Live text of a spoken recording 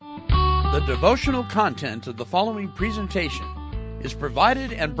The devotional content of the following presentation is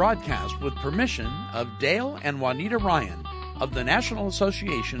provided and broadcast with permission of Dale and Juanita Ryan of the National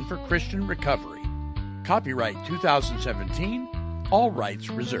Association for Christian Recovery. Copyright 2017, all rights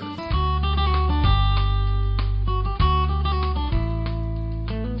reserved.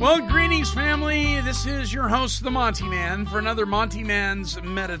 Well, greetings, family. This is your host, the Monty Man, for another Monty Man's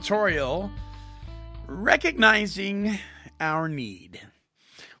Meditorial, recognizing our need.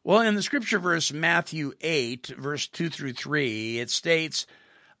 Well, in the scripture verse, Matthew 8, verse 2 through 3, it states,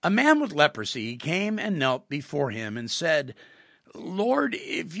 "A man with leprosy came and knelt before him and said, 'Lord,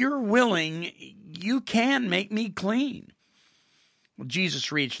 if you're willing, you can make me clean.' Well,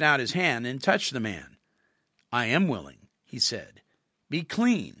 Jesus reached out his hand and touched the man. 'I am willing,' he said. 'Be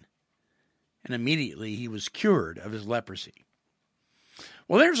clean.' And immediately he was cured of his leprosy."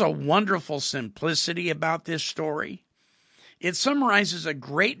 Well, there's a wonderful simplicity about this story. It summarizes a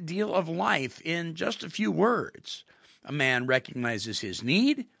great deal of life in just a few words. A man recognizes his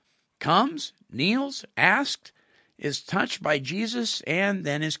need, comes, kneels, asks, is touched by Jesus, and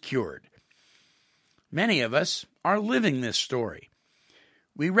then is cured. Many of us are living this story.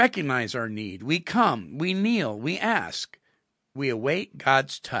 We recognize our need. We come, we kneel, we ask. We await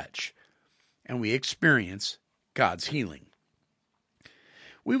God's touch, and we experience God's healing.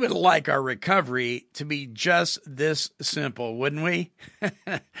 We would like our recovery to be just this simple, wouldn't we?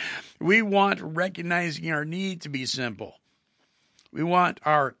 We want recognizing our need to be simple. We want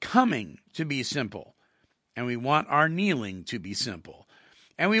our coming to be simple. And we want our kneeling to be simple.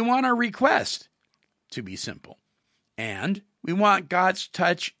 And we want our request to be simple. And we want God's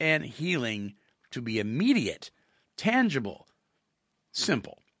touch and healing to be immediate, tangible,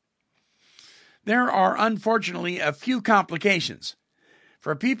 simple. There are unfortunately a few complications.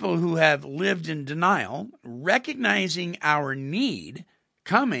 For people who have lived in denial, recognizing our need,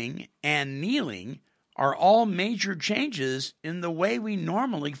 coming, and kneeling are all major changes in the way we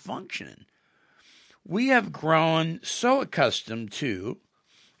normally function. We have grown so accustomed to,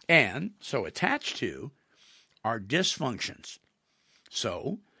 and so attached to, our dysfunctions.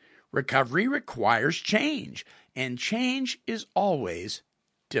 So, recovery requires change, and change is always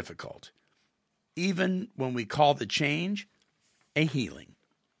difficult, even when we call the change a healing.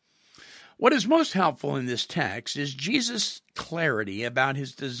 What is most helpful in this text is Jesus' clarity about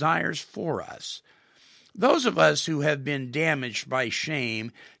his desires for us. Those of us who have been damaged by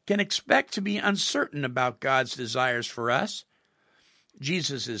shame can expect to be uncertain about God's desires for us.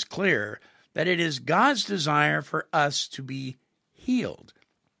 Jesus is clear that it is God's desire for us to be healed.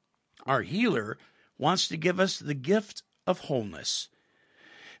 Our healer wants to give us the gift of wholeness.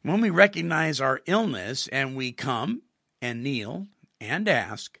 When we recognize our illness and we come and kneel and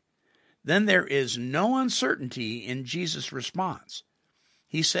ask, then there is no uncertainty in Jesus' response.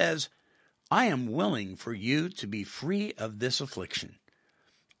 He says, "I am willing for you to be free of this affliction.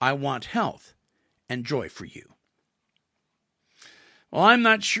 I want health and joy for you." Well, I'm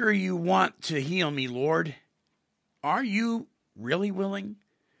not sure you want to heal me, Lord. Are you really willing?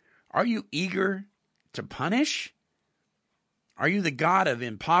 Are you eager to punish? Are you the God of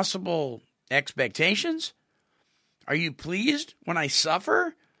impossible expectations? Are you pleased when I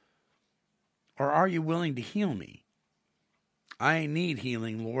suffer? Or are you willing to heal me? I need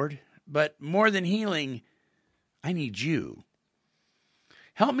healing, Lord, but more than healing, I need you.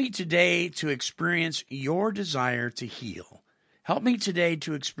 Help me today to experience your desire to heal. Help me today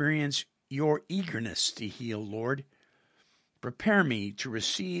to experience your eagerness to heal, Lord. Prepare me to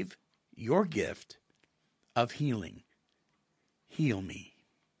receive your gift of healing. Heal me.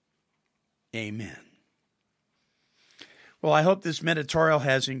 Amen. Well, I hope this meditorial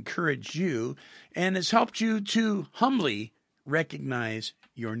has encouraged you and has helped you to humbly recognize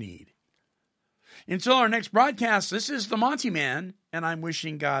your need. Until our next broadcast, this is the Monty Man, and I'm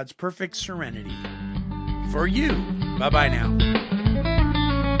wishing God's perfect serenity for you. Bye-bye now.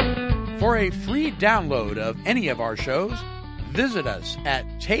 For a free download of any of our shows, visit us at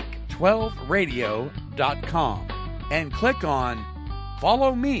take12radio.com and click on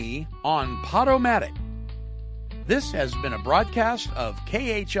Follow Me on Podomatic. This has been a broadcast of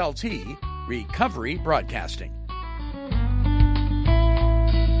KHLT Recovery Broadcasting.